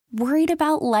Worried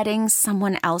about letting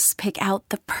someone else pick out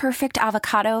the perfect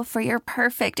avocado for your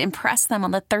perfect impress them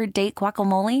on the third date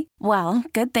guacamole? Well,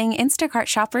 good thing Instacart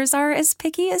shoppers are as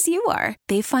picky as you are.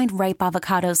 They find ripe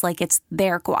avocados like it's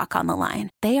their guac on the line.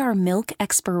 They are milk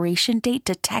expiration date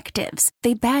detectives.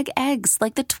 They bag eggs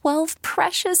like the 12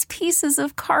 precious pieces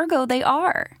of cargo they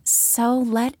are. So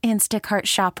let Instacart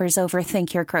shoppers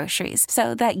overthink your groceries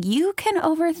so that you can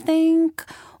overthink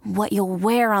what you'll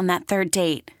wear on that third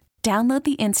date. Download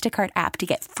the Instacart app to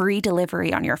get free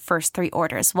delivery on your first 3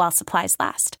 orders while supplies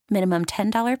last. Minimum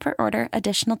 $10 per order.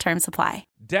 Additional terms apply.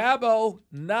 Dabo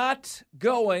not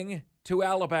going to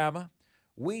Alabama.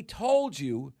 We told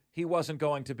you he wasn't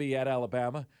going to be at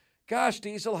Alabama. Gosh,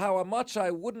 Diesel, how much I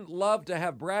wouldn't love to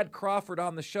have Brad Crawford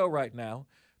on the show right now,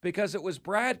 because it was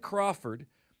Brad Crawford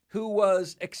who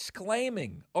was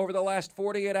exclaiming over the last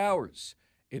 48 hours,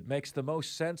 it makes the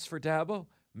most sense for Dabo,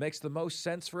 makes the most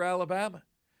sense for Alabama.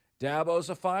 Dabo's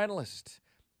a finalist.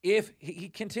 If he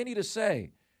continued to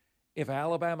say, if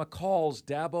Alabama calls,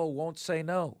 Dabo won't say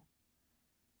no.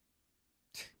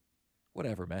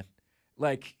 Whatever, man.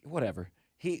 Like, whatever.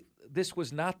 This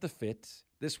was not the fit.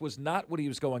 This was not what he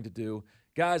was going to do.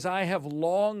 Guys, I have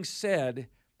long said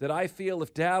that I feel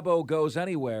if Dabo goes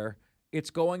anywhere, it's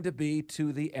going to be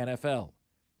to the NFL.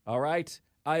 All right?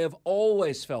 I have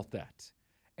always felt that.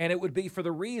 And it would be for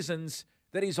the reasons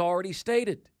that he's already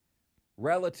stated.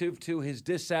 Relative to his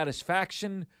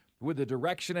dissatisfaction with the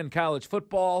direction in college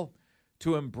football,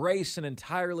 to embrace an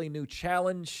entirely new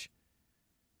challenge.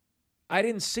 I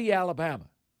didn't see Alabama.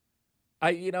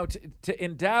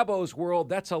 In Dabo's world,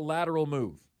 that's a lateral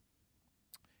move.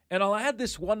 And I'll add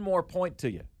this one more point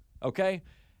to you, okay?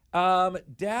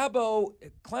 Dabo,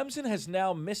 Clemson has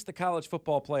now missed the college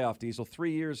football playoff, Diesel,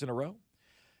 3 years in a row,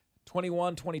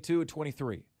 21, 22, and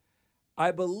 23.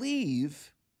 I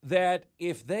believe that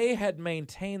if they had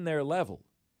maintained their level,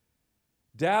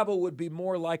 Dabo would be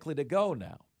more likely to go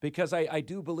now, because I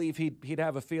do believe he'd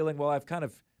have a feeling, well, I've kind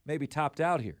of maybe topped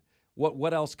out here.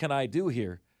 What else can I do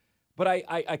here? But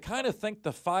I kind of think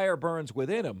the fire burns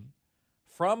within him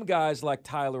from guys like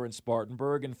Tyler and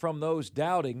Spartanburg, and from those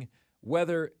doubting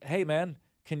whether, hey, man,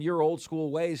 can your old school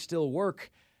ways still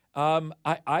work?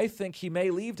 I think he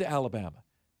may leave to Alabama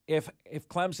if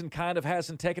Clemson kind of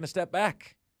hasn't taken a step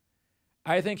back.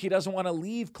 I think he doesn't want to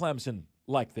leave Clemson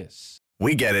like this.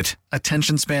 We get it.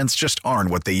 Attention spans just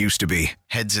aren't what they used to be.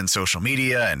 Heads in social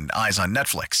media and eyes on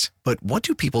Netflix. But what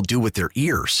do people do with their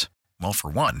ears? Well,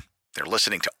 for one, they're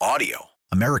listening to audio.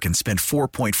 Americans spend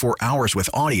 4.4 hours with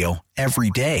audio every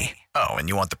day. Oh, and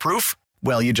you want the proof?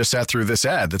 Well, you just sat through this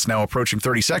ad that's now approaching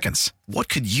 30 seconds. What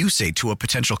could you say to a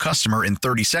potential customer in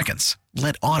 30 seconds?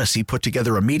 Let Odyssey put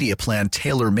together a media plan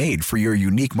tailor-made for your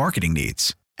unique marketing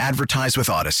needs. Advertise with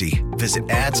Odyssey. Visit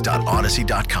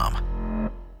ads.odyssey.com.